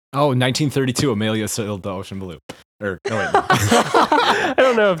Oh, 1932, Amelia sailed the ocean blue. No, wait. No. I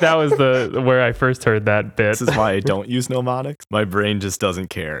don't know if that was where I first heard that bit. This is why I don't use mnemonics. My brain just doesn't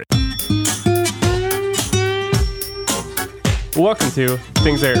care. Welcome to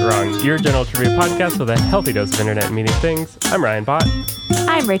Things Aren't Wrong, your general trivia podcast with a healthy dose of internet and media things. I'm Ryan Bott.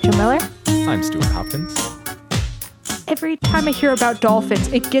 I'm Rachel Miller. I'm Stuart Hopkins. Every time I hear about dolphins,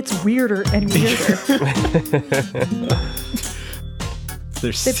 it gets weirder and weirder.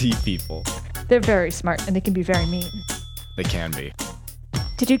 They're sea people. They're very smart, and they can be very mean. They can be.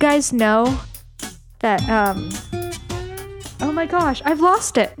 Did you guys know that, oh my gosh, I've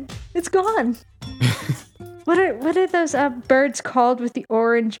lost it. It's gone. What are those birds called with the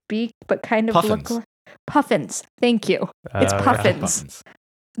orange beak, but kind of Puffins. look like... Puffins. Thank you. It's Yeah. puffins. Puffins.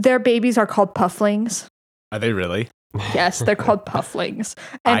 Their babies are called pufflings. Are they really? Yes, they're called pufflings.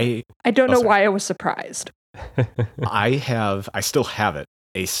 And I don't know sorry. why I was surprised. I still have it,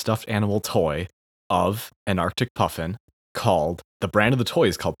 a stuffed animal toy of an Arctic puffin called, the brand of the toy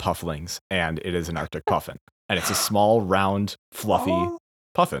is called Pufflings, and it is an Arctic puffin. And it's a small, round, fluffy Oh,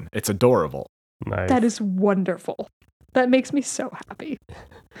 puffin. It's adorable. Nice. that is wonderful. That makes me so happy.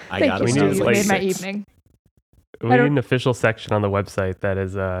 I Thank got you, it when I Stu. was You like made my 6. evening. We I need don't- an official section on the website that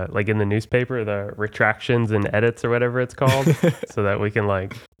is like in the newspaper, the retractions and edits or whatever it's called, so that we can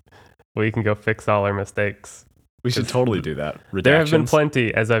go fix all our mistakes. We should totally do that. There have been Redactions.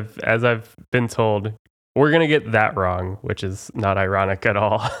 plenty, as I've been told. We're gonna get that wrong, which is not ironic at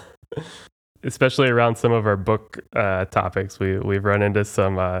all. Especially around some of our book topics, we've run into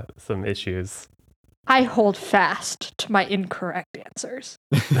some issues. I hold fast to my incorrect answers.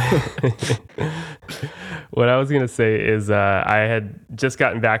 What I was going to say is I had just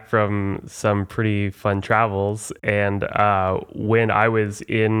gotten back from some pretty fun travels, and when I was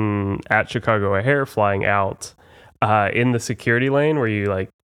at Chicago O'Hare flying out, in the security lane where you like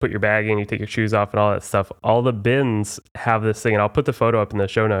put your bag in, you take your shoes off and all that stuff, all the bins have this thing, and I'll put the photo up in the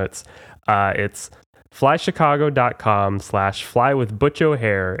show notes. It's flychicago.com/fly with Butch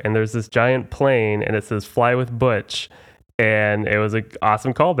O'Hare, and there's this giant plane and it says fly with Butch, and it was an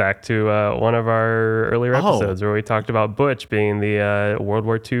awesome callback to one of our earlier Oh. episodes where we talked about Butch being the World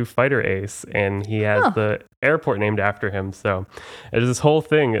War II fighter ace, and he has Huh. the airport named after him. So there's this whole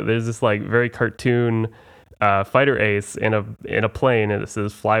thing, there's this like very cartoon fighter ace in a plane, and it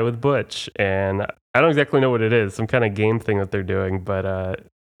says fly with Butch, and I don't exactly know what it is, some kind of game thing that they're doing, but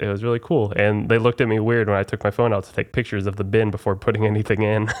it was really cool. And they looked at me weird when I took my phone out to take pictures of the bin before putting anything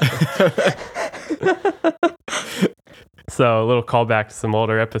in. So a little callback to some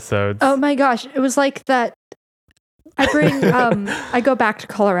older episodes. Oh my gosh, it was like that. I go back to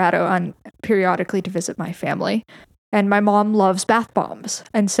Colorado periodically to visit my family, and my mom loves bath bombs,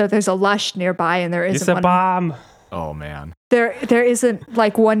 and so there's a Lush nearby, and there It's isn't a one. bomb. Oh, man. There isn't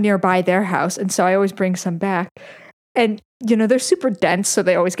like one nearby their house, and so I always bring some back. And they're super dense, so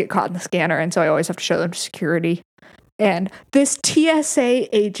they always get caught in the scanner, and so I always have to show them to security. And this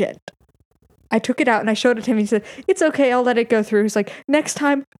TSA agent, I took it out and I showed it to him. He said, "It's okay, I'll let it go through." He's like, "Next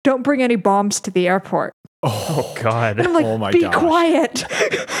time, don't bring any bombs to the airport." Oh, God. And I'm like, Oh my "Be gosh. quiet,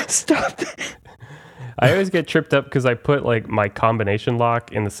 stop." I always get tripped up because I put like my combination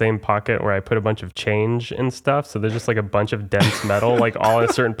lock in the same pocket where I put a bunch of change and stuff. So there's just like a bunch of dense metal like all in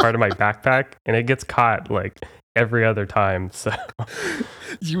a certain part of my backpack, and it gets caught like every other time. So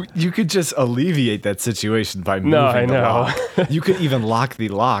You could just alleviate that situation by moving No, I the know. lock. You could even lock the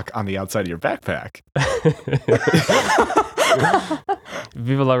lock on the outside of your backpack.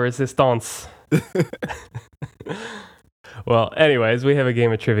 Vive la resistance. Well, anyways, we have a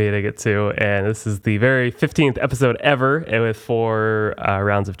game of trivia to get to, and this is the very 15th episode ever with 4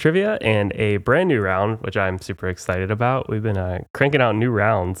 rounds of trivia and a brand new round, which I'm super excited about. We've been cranking out new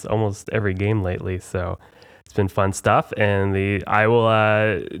rounds almost every game lately, so it's been fun stuff. And I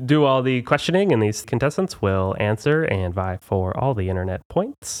will do all the questioning, and these contestants will answer and vie for all the internet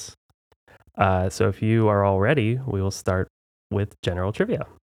points. So if you are all ready, we will start with general trivia.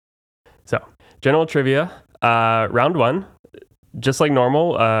 So, general trivia, round 1, just like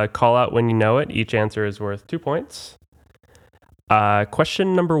normal, call out when you know it. Each answer is worth 2 points.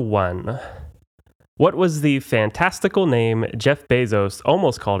 Question number 1. What was the fantastical name Jeff Bezos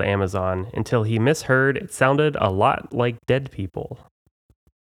almost called Amazon until he misheard it sounded a lot like dead people?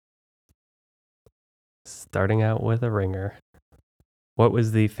 Starting out with a ringer. What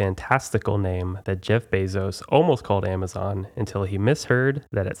was the fantastical name that Jeff Bezos almost called Amazon until he misheard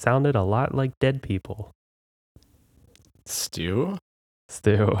that it sounded a lot like dead people? Stu?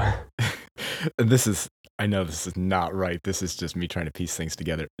 Stu. And I know this is not right. This is just me trying to piece things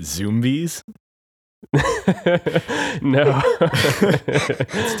together. Zombies? No.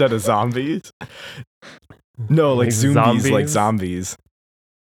 Instead of zombies? No, like zombies, like zombies.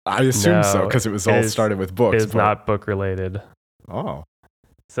 I assume so, No, because it was all started with books. It's not book related. Oh.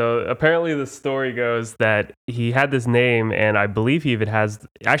 So apparently the story goes that he had this name, and I believe he even has,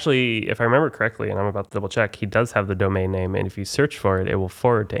 actually, if I remember correctly, and I'm about to double check, he does have the domain name, and if you search for it, it will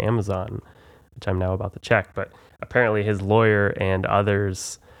forward to Amazon, which I'm now about to check. But apparently his lawyer and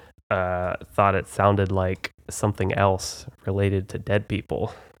others thought it sounded like something else related to dead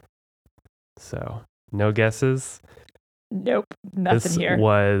people. So no guesses. Nope, nothing This here.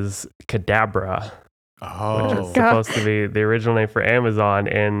 was Kadabra, which is Oh. supposed to be the original name for Amazon,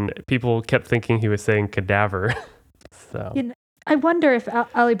 and people kept thinking he was saying cadaver. So I wonder if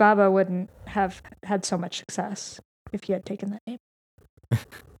Alibaba wouldn't have had so much success if he had taken that name.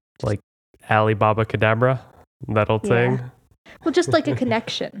 like Alibaba Kadabra, that old Yeah. saying. Well, just like a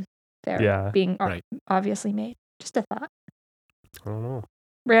connection there Yeah. being Right. obviously made. Just a thought. I don't know.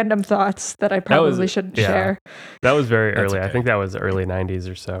 Random thoughts that I probably shouldn't share. That was very That's early. I okay. think that was early 90s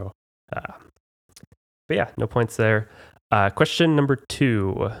or so. But yeah, no points there. Question number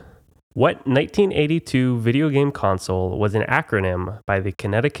 2. What 1982 video game console was an acronym by the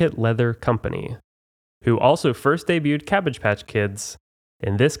Connecticut Leather Company, who also first debuted Cabbage Patch Kids?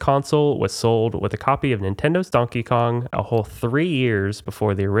 And this console was sold with a copy of Nintendo's Donkey Kong a whole 3 years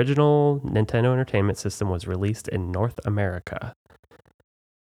before the original Nintendo Entertainment System was released in North America.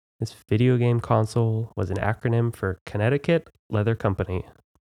 This video game console was an acronym for Connecticut Leather Company,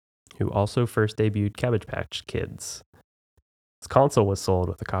 who also first debuted Cabbage Patch Kids. This console was sold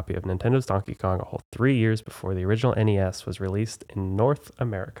with a copy of Nintendo's Donkey Kong a whole 3 years before the original NES was released in North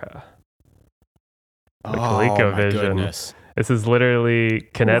America. The ColecoVision. My goodness. This is literally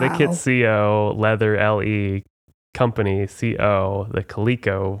Connecticut Wow. CO Leather LE Company CO, the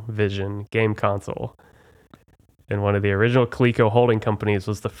ColecoVision game console. And one of the original Coleco holding companies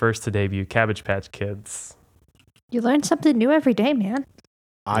was the first to debut Cabbage Patch Kids. You learn something new every day, man.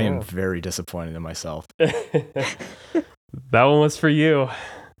 I am Yeah. very disappointed in myself. That one was for you.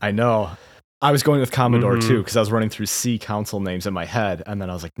 I know. I was going with Commodore Mhm. too, because I was running through C console names in my head, and then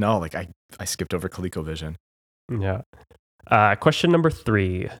I was like, no, like I skipped over ColecoVision. Yeah. Question number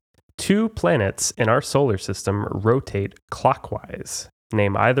 3. 2 planets in our solar system rotate clockwise.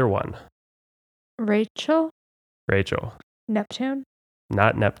 Name either one. Rachel? Rachel. Neptune?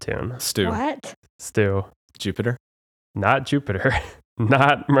 Not Neptune. Stu. What? Stu. Jupiter? Not Jupiter.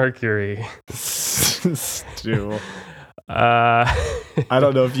 Not Mercury. Stu. I I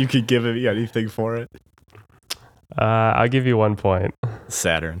don't know if you could give me anything for it. I'll give you 1 point.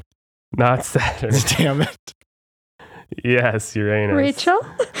 Saturn. Not Saturn. Damn it. Yes, Uranus. Rachel?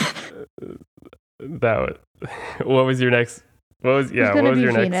 That was, what was your next? What was gonna What was be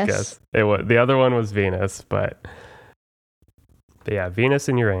your next Venus. guess? It was the other one was Venus, but yeah, Venus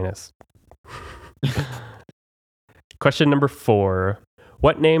and Uranus. Question number 4.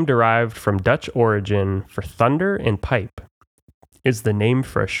 What name derived from Dutch origin for thunder and pipe is the name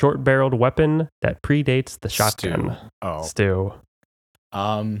for a short-barreled weapon that predates the shotgun? Oh. Stu.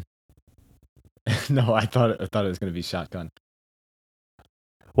 No, I thought it was gonna be shotgun.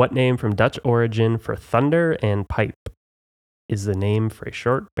 What name from Dutch origin for thunder and pipe is the name for a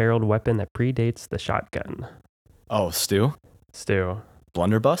short-barreled weapon that predates the shotgun? Oh, Stu? Stu.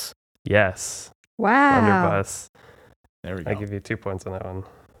 Blunderbuss? Yes. Wow. Blunderbuss. There we go. I give you 2 points on that one.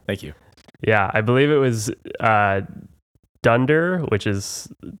 Thank you. Yeah, I believe it was Dunder, which is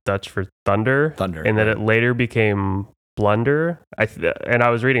Dutch for thunder. Thunder. And then it later became Blunder. And I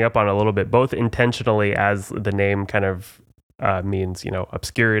was reading up on it a little bit, both intentionally as the name kind of means,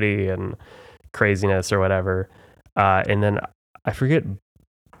 obscurity and craziness or whatever. And then I forget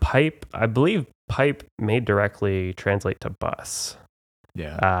pipe. I believe pipe may directly translate to bus.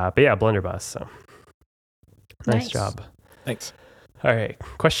 Yeah. But yeah, blunderbuss. So nice Nice. job. Thanks. All right.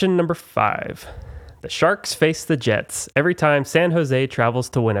 Question number 5. The Sharks face the Jets every time San Jose travels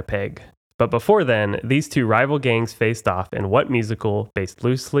to Winnipeg. But before then, these two rival gangs faced off in what musical based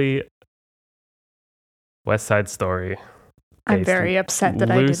loosely West Side Story? I'm based very upset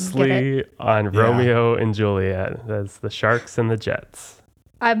that I didn't get it. Loosely on Yeah. Romeo and Juliet. That's the Sharks and the Jets.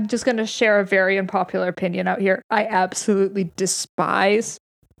 I'm just going to share a very unpopular opinion out here. I absolutely despise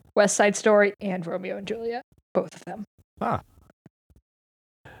West Side Story and Romeo and Juliet, both of them. Ah.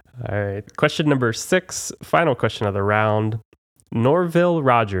 All right. Question number 6, final question of the round. Norville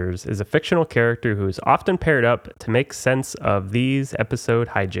Rogers is a fictional character who is often paired up to make sense of these episode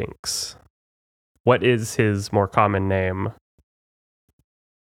hijinks. What is his more common name?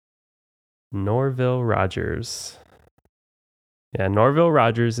 Norville Rogers. Yeah, Norville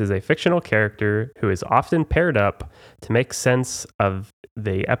Rogers is a fictional character who is often paired up to make sense of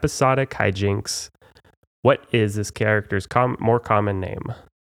the episodic hijinks. What is this character's more common name?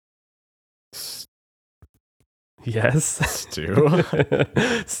 Yes. Stu.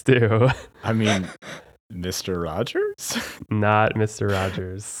 Stu. I mean, Mr. Rogers? Not Mr.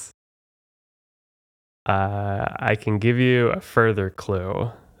 Rogers. I can give you a further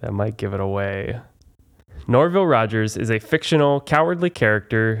clue that might give it away. Norville Rogers is a fictional, cowardly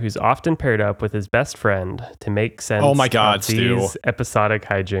character who's often paired up with his best friend to make sense Oh my God, of Stu. these episodic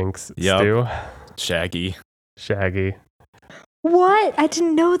hijinks. Yep. Stu? Shaggy. Shaggy. What? I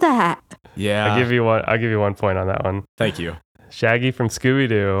didn't know that. Yeah. I'll give you 1 point on that one. Thank you. Shaggy from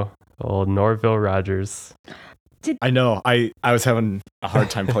Scooby-Doo. Old Norville Rogers. I know. I was having a hard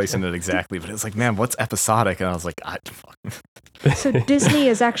time placing it exactly, but it was like, man, what's episodic? And I was like, fuck. So Disney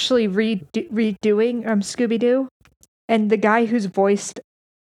is actually redoing Scooby-Doo, and the guy who's voiced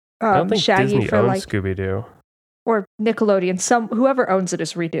I don't think Shaggy Disney for owns Scooby-Doo. or Nickelodeon, whoever owns it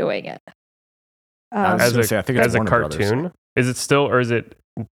is redoing it. I was As gonna a, say, I think it's as a Warner Brothers. cartoon? Is it still, or was it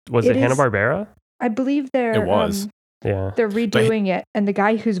It is- Hanna-Barbera? I believe It was. Yeah. they're redoing it, and the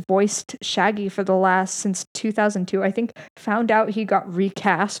guy who's voiced Shaggy for the last since 2002, I think, found out he got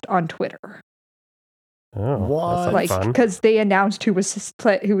recast on Twitter, Oh, What? that's like fun. because they announced who was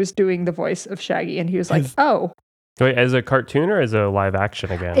doing the voice of Shaggy, and he was like, His- "Oh, Wait, as a cartoon or as a live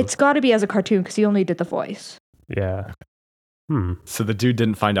action again? it's got to be as a cartoon because he only did the voice." Yeah. So the dude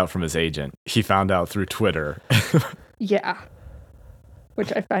didn't find out from his agent. He found out through Twitter. Yeah,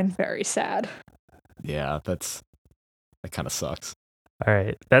 which I find very sad. Yeah, that kind of sucks. All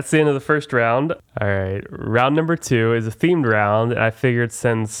right. That's the end of the first round. All right. Round number 2 is a themed round. I figured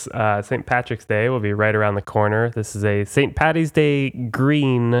since St. Patrick's Day will be right around the corner, this is a St. Patty's Day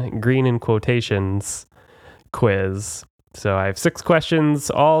green in quotations quiz. So I have 6 questions,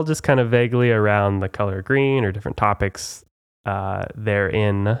 all just kind of vaguely around the color green or different topics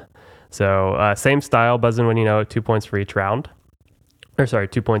therein. So same style, buzz in when you know it, 2 points for each round.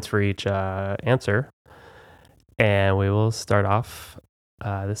 2 points for each answer. And we will start off.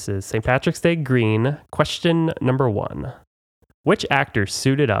 This is St. Patrick's Day green. Question number 1. Which actor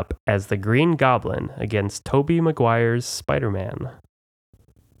suited up as the Green Goblin against Tobey Maguire's Spider-Man?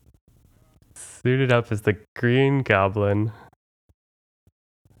 Suited up as the Green Goblin.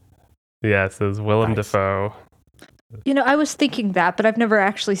 Yes, it was Willem Nice. Dafoe. You know, I was thinking that, but I've never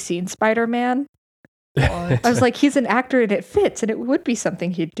actually seen Spider-Man. I was like, he's an actor and it fits, and it would be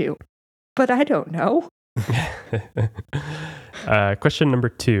something he'd do. But I don't know. Question number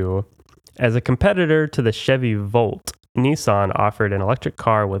 2. As a competitor to the Chevy Volt, Nissan offered an electric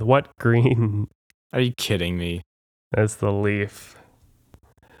car with what green? Are you kidding me? That's the Leaf.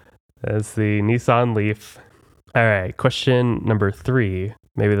 That's the Nissan Leaf. All right, question number 3.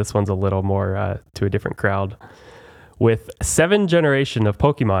 Maybe this one's a little more to a different crowd. With 7 generation of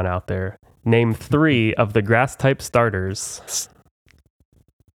Pokemon out there, name 3 of the grass type starters.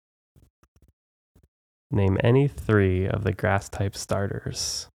 Name any 3 of the grass type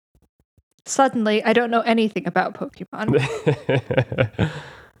starters. Suddenly, I don't know anything about Pokemon.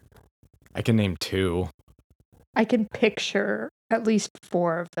 I can name 2. I can picture at least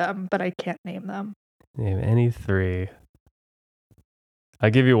 4 of them, but I can't name them. Name any 3. I'll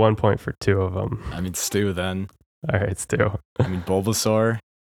give you 1 point for 2 of them. I mean, Stu then. All right, Stu. I mean, Bulbasaur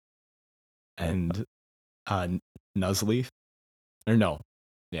and Nuzleaf. Or no.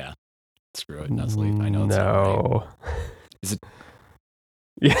 Yeah. Screw it, Nuzleaf. I know it's not right. No. Is it?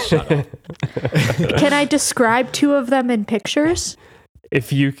 Yeah. Shut up. Can I describe 2 of them in pictures?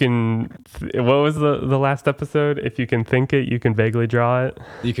 If you can, what was the last episode? If you can think it, you can vaguely draw it.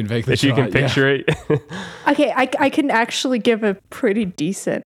 You can vaguely If you draw can it, yeah. picture it. Okay, I can actually give a pretty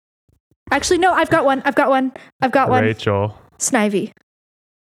decent. Actually, no, I've got one. Rachel. Snivy.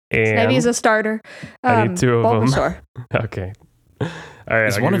 And Snivy is a starter. I need 2 of them. Bulbasaur. Okay. All right.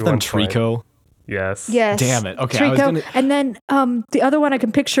 Is I'll one give of you them 1 point. Trico? Yes. Yes. Damn it. Okay, I was Trico. gonna- And then the other one I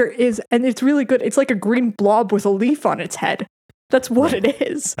can picture is, and it's really good. It's like a green blob with a leaf on its head. That's what it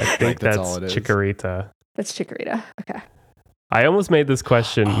is. I think Right, that's that's all it is. Chikorita. That's Chikorita. Okay. I almost made this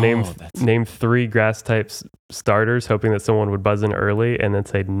question. Oh, that's- Name 3 grass types starters, hoping that someone would buzz in early and then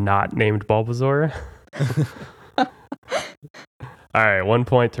say not named Bulbasaur. All right, 1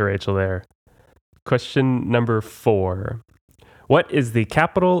 point to Rachel there. Question number 4. What is the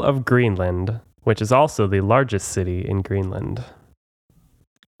capital of Greenland, which is also the largest city in Greenland?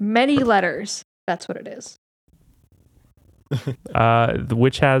 Many letters. That's what it is.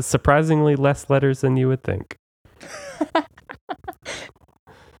 Which has surprisingly less letters than you would think.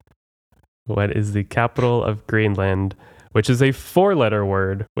 What is the capital of Greenland, which is a 4-letter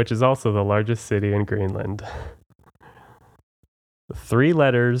word, which is also the largest city in Greenland. 3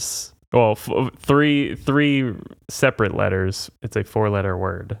 letters. Well, three separate letters. It's a 4-letter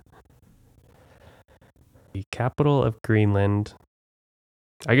word. The capital of Greenland.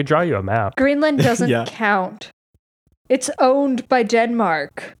 I could draw you a map. Greenland doesn't Yeah. count. It's owned by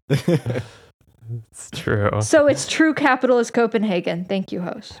Denmark. It's true. So its true capital is Copenhagen. Thank you,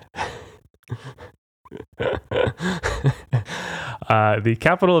 host. The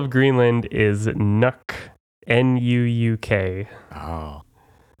capital of Greenland is Nuuk. Nuuk. Oh.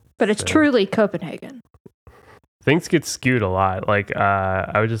 But it's So- truly Copenhagen. Things get skewed a lot. Like,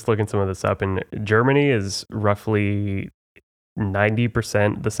 I was just looking some of this up, and Germany is roughly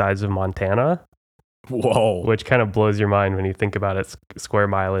 90% the size of Montana, Whoa. which kind of blows your mind when you think about it square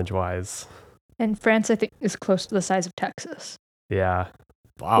mileage wise. And France, I think, is close to the size of Texas, Yeah.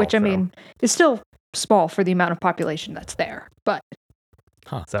 Wow. which, I mean, is still small for the amount of population that's there, but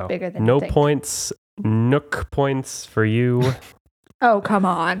So, bigger than no you think. points, Nook points for you. Oh, come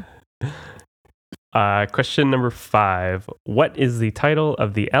on. Question number 5. What is the title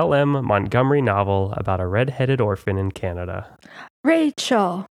of the L.M. Montgomery novel about a red-headed orphan in Canada?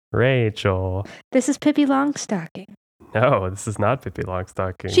 Rachel, Rachel. this is Pippi Longstocking. No, this is not Pippi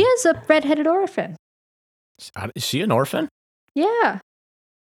Longstocking. She is a red-headed orphan. Is she an orphan? Yeah.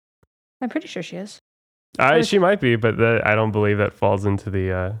 I'm pretty sure she is. She might be, but I don't believe that falls into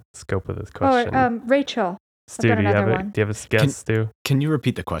the scope of this question. Rachel. Stu, got do you have another a, one. do you have a guess, Stu? Can you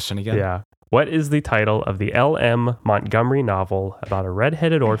repeat the question again? Yeah. What is the title of the L.M. Montgomery novel about a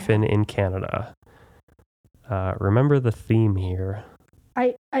red-headed orphan in Canada? Remember the theme here.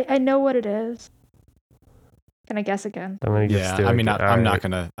 I know what it is. Can I guess again? I'm gonna give Yeah. Stu I mean, a- I'm all not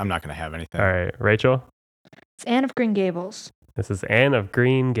right. gonna have anything. All right, Rachel. It's Anne of Green Gables. This is Anne of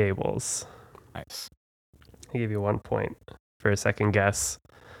Green Gables. Nice. I give you 1 point for a second guess.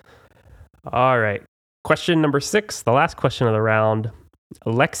 All right. Question number 6, the last question of the round.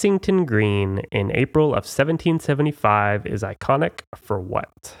 Lexington Green in April of 1775 is iconic for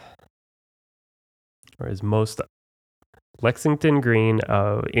what? Or is most Lexington Green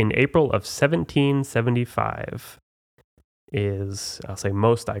in April of 1775 is, I'll say,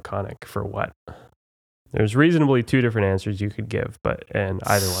 most iconic for what? There's reasonably 2 different answers you could give, and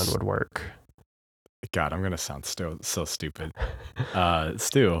either one would work. God, I'm gonna sound so stupid.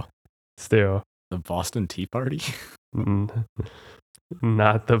 Stu, Stu. the Boston Tea Party.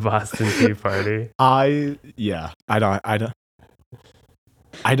 Not the Boston Tea Party. I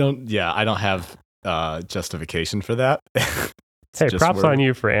don't have justification for that. Hey, props on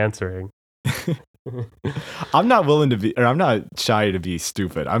you for answering. I'm not shy to be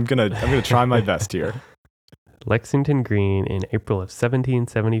stupid. I'm gonna try my best here. Lexington Green in April of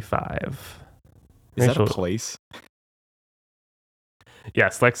 1775. Is that a Rachel- place?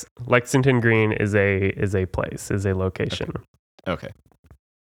 Yes, Lexington Green is a place, is a location. Okay.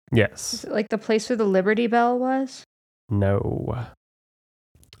 Yes. Is it like the place where the Liberty Bell was? No.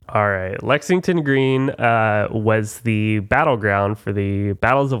 All right. Lexington Green was the battleground for the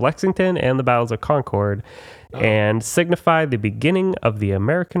battles of Lexington and the battles of Concord, and signified the beginning of the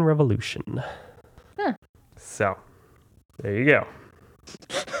American Revolution. Huh. So, there you go.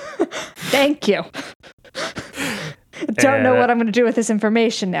 Thank you. Don't know what I'm going to do with this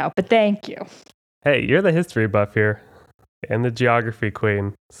information now, but thank you. Hey, you're the history buff here and the geography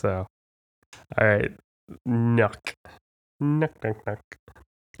queen. So, all right. Nuck. All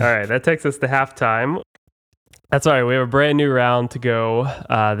right. That takes us to halftime. That's all right. We have a brand new round to go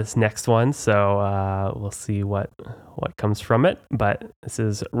this next one. So we'll see what comes from it. But this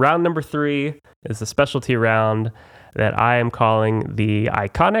is round number 3. It's a specialty round that I am calling the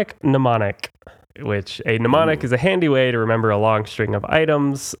iconic mnemonic, which a mnemonic is a handy way to remember a long string of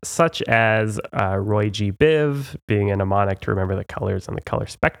items, such as Roy G. Biv being a mnemonic to remember the colors on the color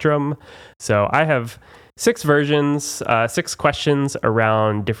spectrum. So I have 6 versions, 6 questions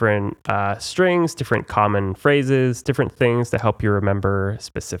around different strings, different common phrases, different things to help you remember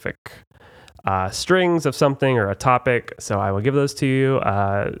specific strings of something or a topic. So I will give those to you.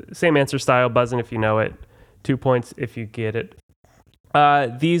 Same answer style, buzzing if you know it. 2 points if you get it.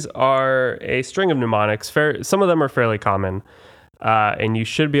 These are a string of mnemonics. Some of them are fairly common, and you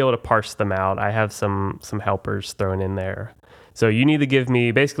should be able to parse them out. I have some helpers thrown in there. So you need to give me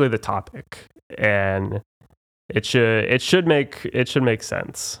basically the topic, and it should make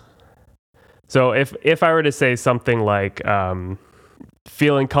sense. So if I were to say something like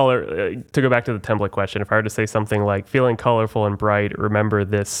feeling color, to go back to the template question, if I were to say something like feeling colorful and bright, remember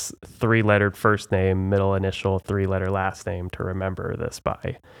this 3-lettered first name, middle initial, 3-letter last name to remember this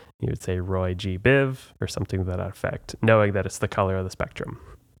by, you would say Roy G. Biv or something to that effect, knowing that it's the color of the spectrum.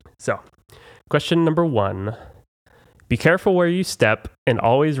 So, question number 1. Be careful where you step and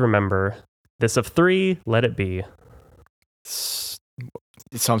always remember this of 3, let it be. So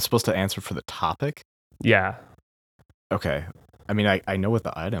I'm supposed to answer for the topic? Yeah. Okay. I mean, I know what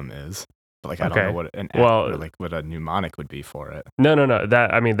the item is, but like I don't Okay. know what or like what a mnemonic would be for it. No.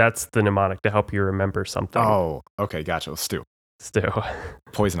 That's the mnemonic to help you remember something. Oh, okay, gotcha. Stu.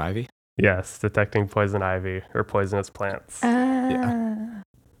 Poison ivy? Yes, detecting poison ivy or poisonous plants. I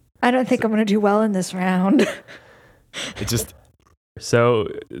don't think I'm going to do well in this round. It just So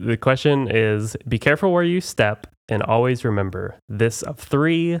the question is, be careful where you step and always remember this of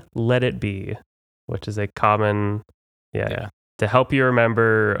 3, let it be, which is a common, to help you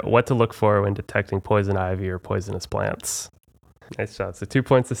remember what to look for when detecting poison ivy or poisonous plants. Nice shot. So 2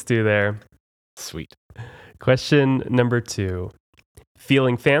 points to Stu there. Sweet. Question number 2.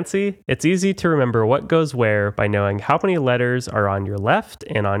 Feeling fancy? It's easy to remember what goes where by knowing how many letters are on your left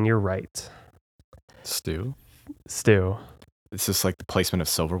and on your right. Stu? It's just like the placement of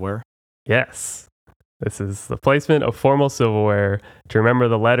silverware? Yes. This is the placement of formal silverware to remember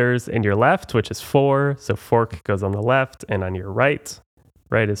the letters in your left, which is 4. So fork goes on the left, and on your right.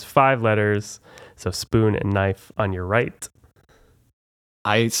 Right is 5 letters. So spoon and knife on your right.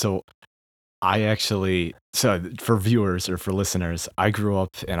 So for viewers or for listeners, I grew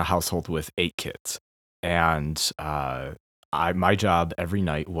up in a household with 8 kids, and my job every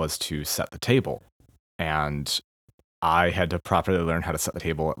night was to set the table, and I had to properly learn how to set the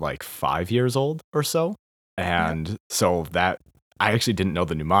table at like 5 years old or so. And so that I actually didn't know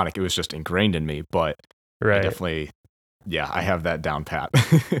the mnemonic. It was just ingrained in me, but I definitely, I have that down pat.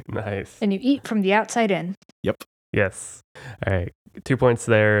 Nice. And you eat from the outside in. Yep. Yes. All right. 2 points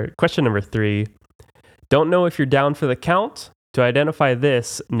there. Question number 3. Don't know if you're down for the count. To identify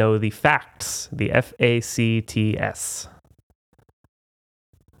this, know the facts, the FACTS.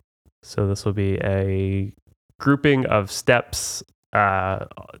 So this will be a grouping of steps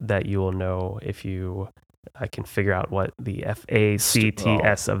that you will know if you can figure out what the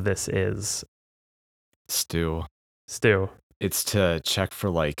FACTS of this is. Stu. It's to check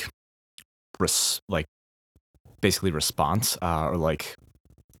for basically response or like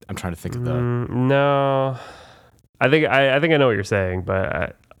I'm trying to think of the no. I think I know what you're saying,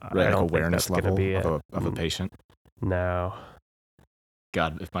 but I don't awareness think that's level be of a patient. No.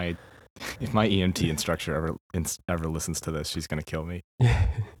 God, if my EMT instructor ever listens to this, she's gonna kill me.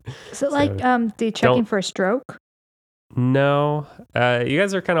 Is it like the checking for a stroke? No, you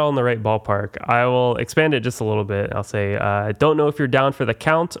guys are kind of on the right ballpark. I will expand it just a little bit. I'll say, don't know if you're down for the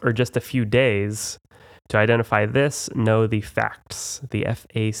count or just a few days. To identify this, know the facts, the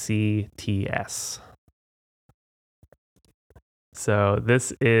FACTS. So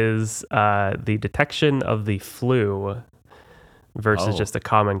this is the detection of the flu versus just a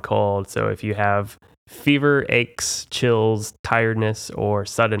common cold. So if you have fever, aches, chills, tiredness, or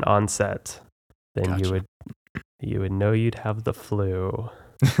sudden onset, then you would know you'd have the flu.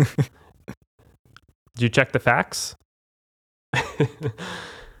 Did you check the facts?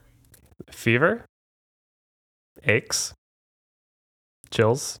 Fever? Aches?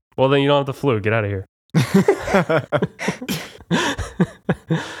 Chills? Well, then you don't have the flu. Get out of here.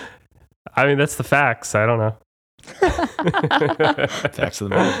 I mean, that's the facts. I don't know. Facts of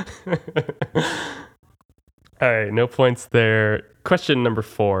the matter. All right, no points there. Question number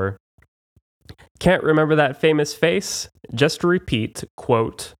 4. Can't remember that famous face? Just repeat,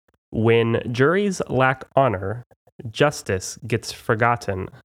 quote, when juries lack honor, justice gets forgotten.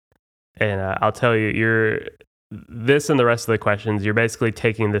 And I'll tell you, this and the rest of the questions, you're basically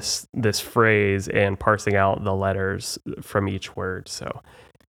taking this phrase and parsing out the letters from each word. So,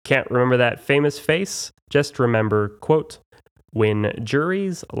 can't remember that famous face? Just remember, quote, when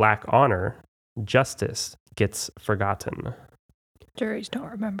juries lack honor, justice gets forgotten. Juries don't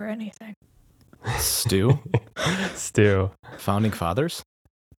remember anything. Stu? Founding fathers?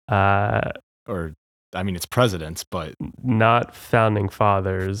 Or, I mean, it's presidents, but... Not founding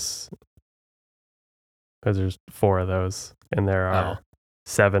fathers. Because there's 4 of those, and there are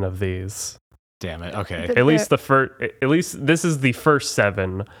 7 of these. Damn it. Okay. At least this is the first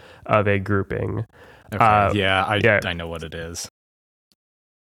 7 of a grouping. Okay. I know what it is.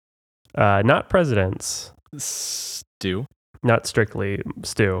 Not presidents. Stu? Not strictly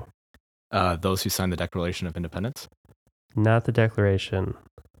Stu. Those who signed the Declaration of Independence? Not the Declaration.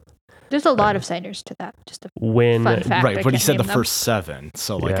 There's a lot of signers to that. Just a When fun fact. Right, I but he can't said the name them. first 7.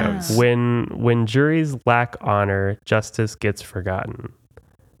 So like I yeah, was when juries lack honor, justice gets forgotten.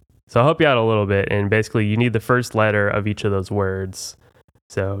 So I'll help you out a little bit, and basically you need the first letter of each of those words.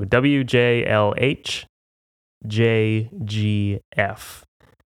 So WJLH, JGF,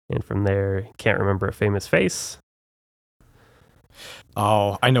 and from there, can't remember a famous face.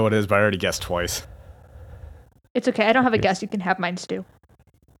 Oh, I know what it is, but I already guessed twice. It's okay. I don't have a guess. You can have mine, Stu.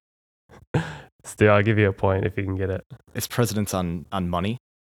 Still, I'll give you a point if you can get it. It's presidents on money.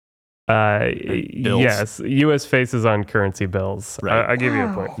 Yes, U.S. faces on currency bills. Right. I'll give you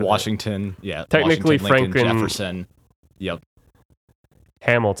a point. For that. Washington, yeah. Technically, Washington, Lincoln, Franklin- Jefferson. Yep.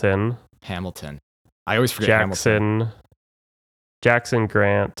 Hamilton, Hamilton. I always forget Hamilton. Jackson,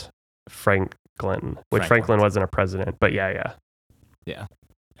 Grant, Franklin, which Franklin wasn't a president, but yeah.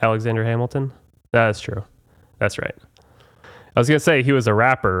 Alexander Hamilton? That's true. That's right. I was going to say he was a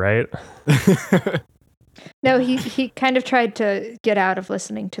rapper, right? No, he kind of tried to get out of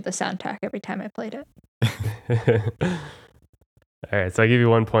listening to the soundtrack every time I played it. All right, so I'll give you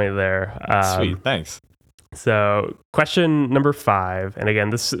 1 point there. Sweet, thanks. So question number 5, and again,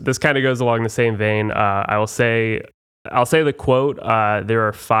 this kind of goes along the same vein. I'll say the quote. There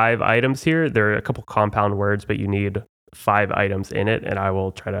are 5 items here. There are a couple compound words, but you need 5 items in it, and I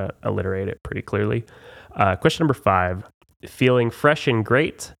will try to alliterate it pretty clearly. Question number 5, feeling fresh and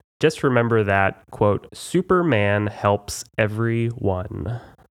great. Just remember that, quote, Superman helps everyone.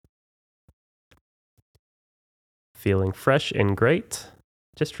 Feeling fresh and great.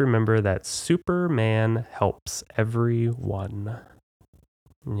 Just remember that Superman helps everyone.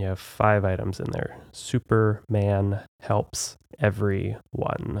 And you have 5 items in there. Superman helps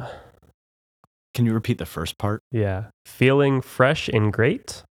everyone. Can you repeat the first part? Yeah. Feeling fresh and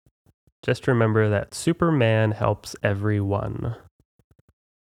great. Just remember that Superman helps everyone.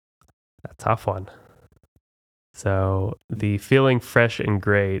 A tough one. So the feeling fresh and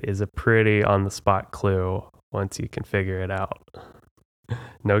great is a pretty on the spot clue once you can figure it out.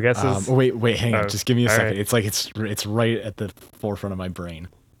 No guesses? Wait, hang on. Oh, Just give me a all second. right. It's like it's right at the forefront of my brain.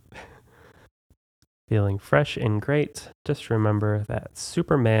 Feeling fresh and great. Just remember that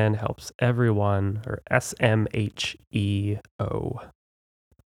Superman helps everyone, or SMHEO.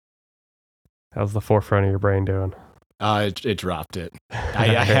 How's the forefront of your brain doing? It dropped it. I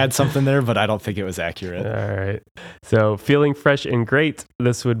had something there, but I don't think it was accurate. All right. So feeling fresh and great.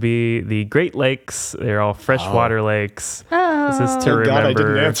 This would be the Great Lakes. They're all freshwater lakes. Oh, This is to Thank God I didn't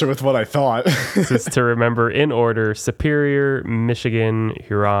remember. answer with what I thought. This is to remember in order: Superior, Michigan,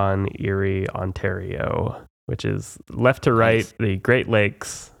 Huron, Erie, Ontario, which is left to right. Nice. The Great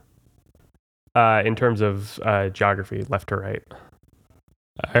Lakes. In terms of geography, left to right.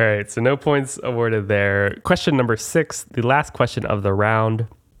 All right, so no points awarded there. Question number 6, the last question of the round.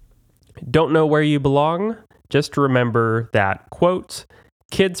 Don't know where you belong? Just remember that, quote,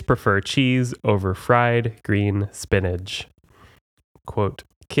 kids prefer cheese over fried green spinach. Quote,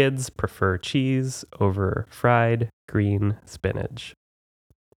 kids prefer cheese over fried green spinach.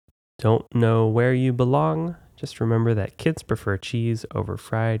 Don't know where you belong? Just remember that kids prefer cheese over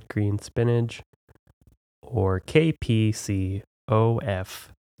fried green spinach. Or KPCOFGS.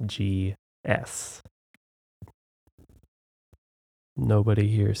 Nobody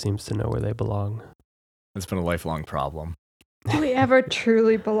here seems to know where they belong. It's been a lifelong problem. do we ever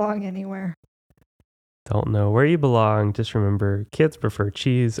truly belong anywhere? Don't know where you belong. Just remember, kids prefer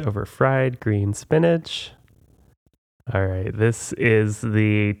cheese over fried green spinach. All right, this is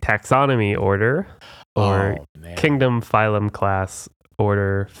the taxonomy order, or Oh, man. kingdom, phylum, class,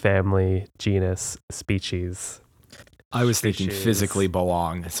 order, family, genus, species. I was thinking Species. physically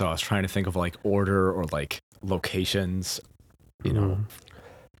belong, so I was trying to think of like order or like locations. You know, Mhm.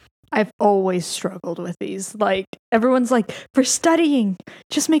 I've always struggled with these. Like, everyone's like, for studying,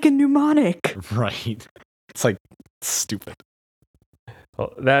 just make a mnemonic. right? It's like stupid.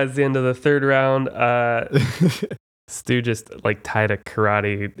 Well, that is the end of the third round. Stu just like tied a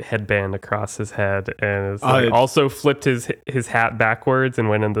karate headband across his head and is, like, also flipped his hat backwards and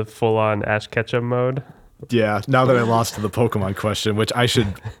went into full on Ash Ketchum mode. Yeah. Now that I lost to the Pokemon question, which I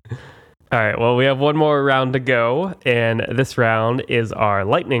should. All right, well, we have one more round to go, and this round is our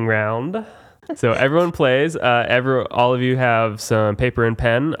lightning round. So everyone plays. All of you have some paper and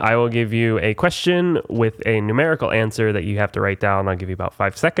pen. I will give you a question with a numerical answer that you have to write down. I'll give you about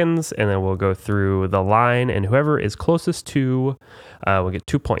 5 seconds, and then we'll go through the line, and whoever is closest to will get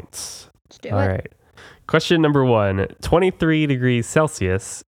 2 points. Let's do All it. right. Question number 1. 23 degrees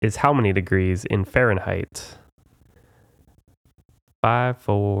Celsius is how many degrees in Fahrenheit? 5,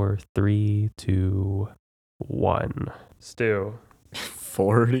 4, 3, 2, 1. Stu.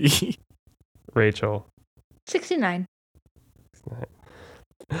 40. Rachel. 69.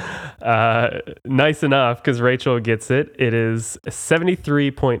 Nice enough, because Rachel gets it. It is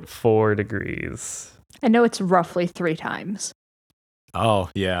 73.4 degrees. I know it's roughly 3 times. Oh,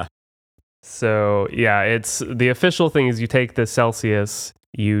 yeah. So, yeah, it's the official thing is you take the Celsius,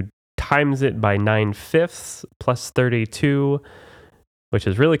 you times it by 9/5 plus 32, which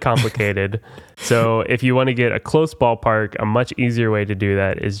is really complicated. So if you want to get a close ballpark, a much easier way to do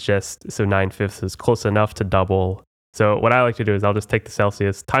that is just, so 9/5 is close enough to double. So what I like to do is I'll just take the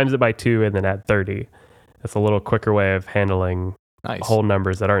Celsius, times it by 2, and then add 30. That's a little quicker way of handling whole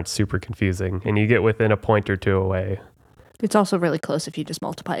numbers that aren't super confusing. And you get within a point or two away. It's also really close if you just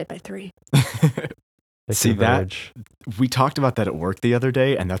multiply it by 3. See that? We talked about that at work the other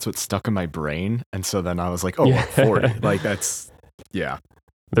day, and that's what stuck in my brain. And so then I was like, oh, Yeah. 40. Like, that's, yeah.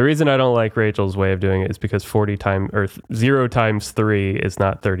 The reason I don't like Rachel's way of doing it is because 0 times 3 is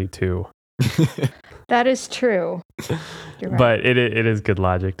not 32. That is true. You're right. But it is good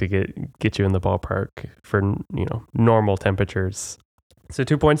logic to get you in the ballpark for, normal temperatures. So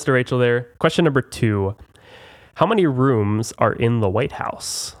 2 points to Rachel there. Question number 2. How many rooms are in the White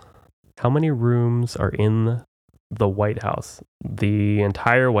House? How many rooms are in the White House? The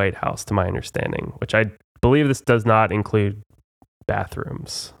entire White House, to my understanding, which I believe this does not include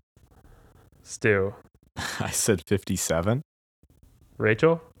bathrooms. Stu. I said 57.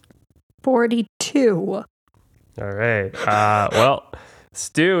 Rachel? 42. All right. Well,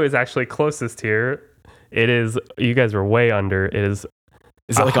 Stu is actually closest here. It is, you guys were way under. It is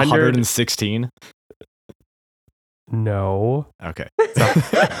it like 116? No. Okay.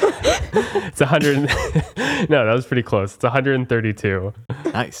 It's 100. No, that was pretty close. It's 132.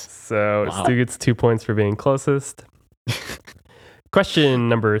 Nice. So Stu gets 2 points for being closest. Question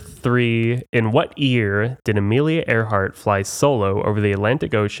number 3. In what year did Amelia Earhart fly solo over the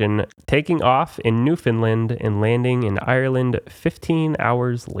Atlantic Ocean, taking off in Newfoundland and landing in Ireland 15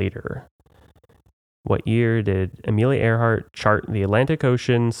 hours later? What year did Amelia Earhart chart the Atlantic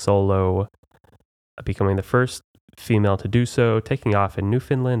Ocean solo, becoming the first female to do so, taking off in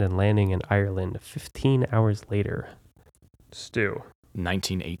Newfoundland and landing in Ireland 15 hours later? Stu.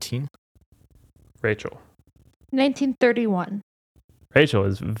 1918. Rachel. 1931. Rachel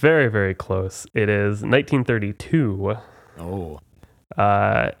is very, very close. It is 1932. Oh.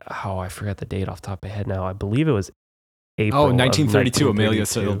 I forgot the date off the top of my head now. I believe it was April. Oh, 1932. 1932. Amelia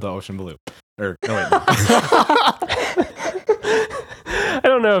sailed the ocean blue. No, wait. No. I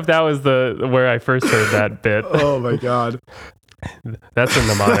don't know if that was where I first heard that bit. Oh my God. That's a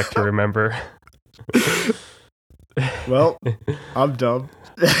mnemonic to remember. Well, I'm dumb.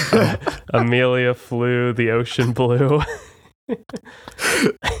 Amelia flew the ocean blue.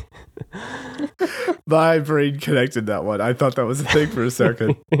 My brain connected that one. I thought that was a thing for a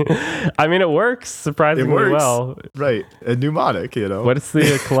second. I mean, it works surprisingly well. Right. A mnemonic, What is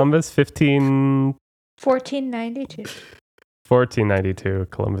the Columbus 1492. 1492,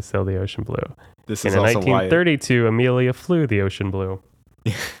 Columbus sailed the ocean blue. This And is in also 1932, Amelia flew the ocean blue.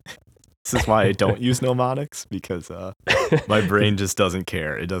 This is why I don't use mnemonics, because my brain just doesn't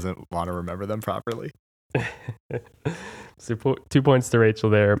care. It doesn't want to remember them properly. So 2 points to Rachel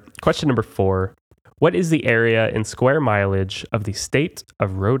there. Question number 4. What is the area in square mileage of the state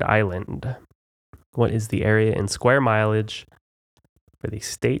of Rhode Island? What is the area in square mileage for the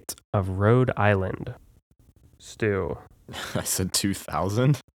state of Rhode Island? Stu. I said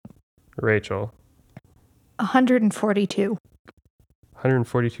 2,000. Rachel. 142.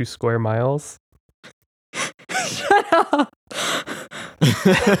 142 square miles. Shut up.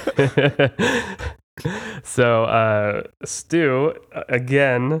 So Stu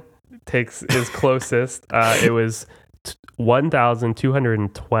again is closest. It was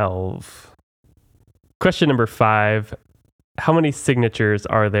 1,212. Question number 5. How many signatures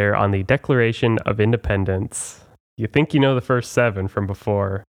are there on the Declaration of Independence? You think you know the first 7 from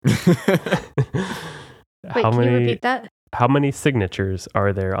before. Wait, can you repeat that? How many signatures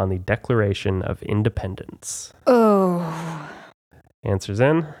are there on the Declaration of Independence? Oh. Answers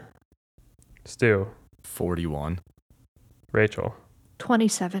in. Stu. 41. Rachel.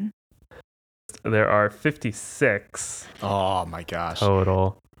 27. There are 56 Oh my gosh.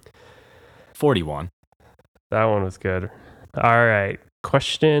 total. 41. That one was good. All right.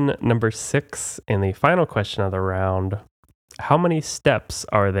 Question number 6 and the final question of the round. How many steps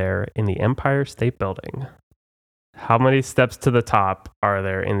are there in the Empire State Building? How many steps to the top are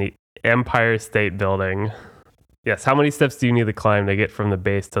there in the Empire State Building? Yes, how many steps do you need to climb to get from the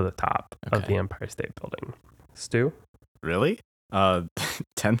base to the top of the Empire State Building? Stu? Really?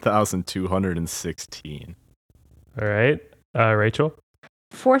 10,216. All right. Rachel?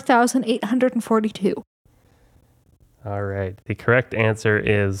 4,842. All right. The correct answer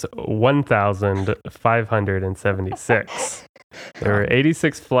is 1,576. There were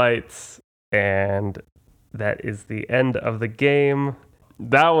 86 flights, and that is the end of the game.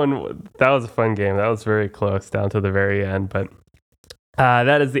 That was a fun game. That was very close down to the very end, but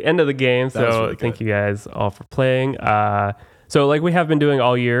that is the end of the game. So really thank you guys all for playing. So like we have been doing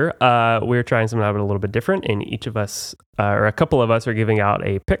all year, we're trying something out a little bit different, and each of us, or a couple of us, are giving out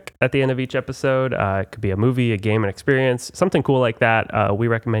a pick at the end of each episode. It could be a movie, a game, an experience, something cool like that. We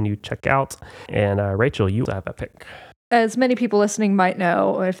recommend you check out. And Rachel, you have a pick. As many people listening might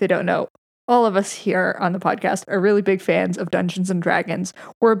know, or if they don't know, all of us here on the podcast are really big fans of Dungeons and Dragons.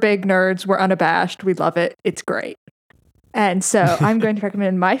 We're big nerds. We're unabashed. We love it. It's great. And so I'm going to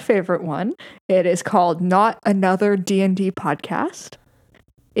recommend my favorite one. It is called Not Another D&D Podcast.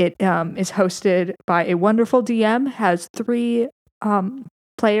 It is hosted by a wonderful DM, has 3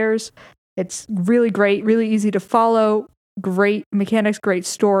 players. It's really great, really easy to follow, great mechanics, great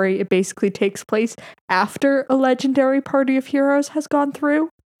story. It basically takes place after a legendary party of heroes has gone through,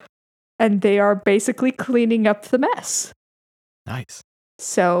 and they are basically cleaning up the mess. Nice.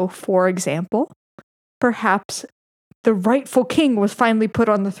 So, for example, perhaps the rightful king was finally put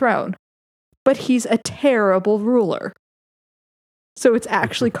on the throne, but he's a terrible ruler. So it's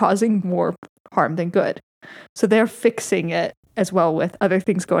actually causing more harm than good. So they're fixing it as well with other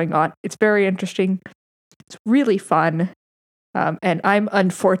things going on. It's very interesting. It's really fun. And I'm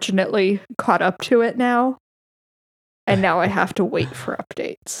unfortunately caught up to it now. And now I have to wait for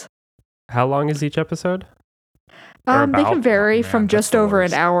updates. How long is each episode? They can vary from just over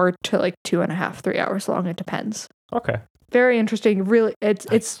an hour to like 2.5, 3 hours long. It depends. Okay. Very interesting. Really,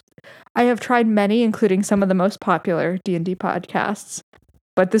 it's. I have tried many, including some of the most popular D&D podcasts,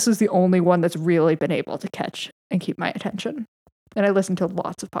 but this is the only one that's really been able to catch and keep my attention. And I listen to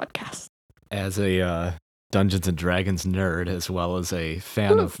lots of podcasts. As a Dungeons and Dragons nerd, as well as a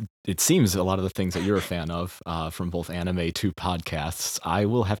fan of, it seems, a lot of the things that you're a fan of, from both anime to podcasts, I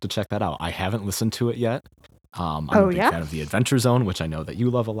will have to check that out. I haven't listened to it yet. I'm a big fan of the Adventure Zone, which I know that you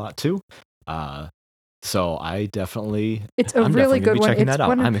love a lot too. So I definitely, it's a really good one. Checking that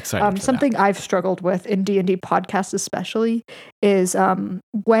out. I'm excited. For something that. I've struggled with in D&D podcasts, especially, is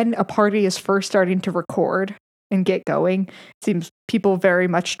when a party is first starting to record and get going. It seems people very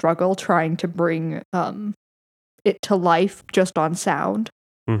much struggle trying to bring it to life just on sound.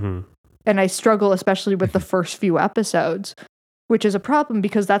 Mm-hmm. And I struggle especially with the first few episodes, which is a problem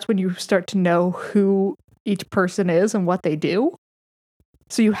because that's when you start to know who each person is and what they do.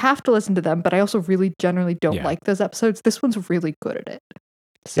 So you have to listen to them, but I also really generally don't like those episodes. This one's really good at it.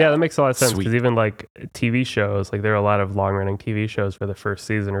 So, yeah, that makes a lot of sense because even like TV shows, like there are a lot of long-running TV shows where the first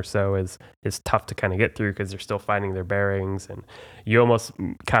season or so is tough to kind of get through because they're still finding their bearings, and you almost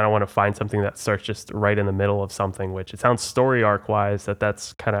kind of want to find something that starts just right in the middle of something, which it sounds story arc-wise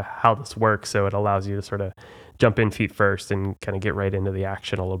that's kind of how this works, so it allows you to sort of jump in feet first and kind of get right into the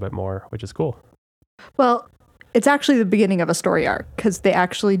action a little bit more, which is cool. Well, it's actually the beginning of a story arc because they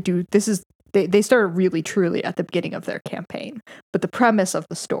actually do, they start really truly at the beginning of their campaign, but the premise of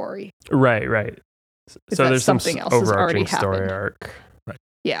the story. Right. So there's something some else has already overarching story happened. arc. Right.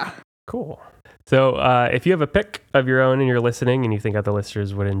 Yeah. Cool. So if you have a pick of your own and you're listening and you think other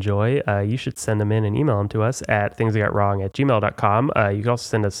listeners would enjoy, you should send them in and email them to us at thingsthatgotwrong@gmail.com. You can also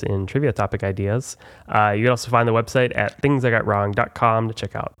send us in trivia topic ideas. You can also find the website at thingsthatgotwrong.com to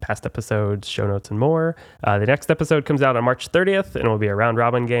check out past episodes, show notes, and more. The next episode comes out on March 30th, and it will be a round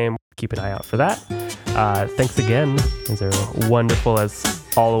robin game. Keep an eye out for that. Thanks again. These are wonderful as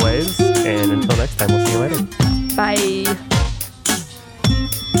always. And until next time, we'll see you later. Bye.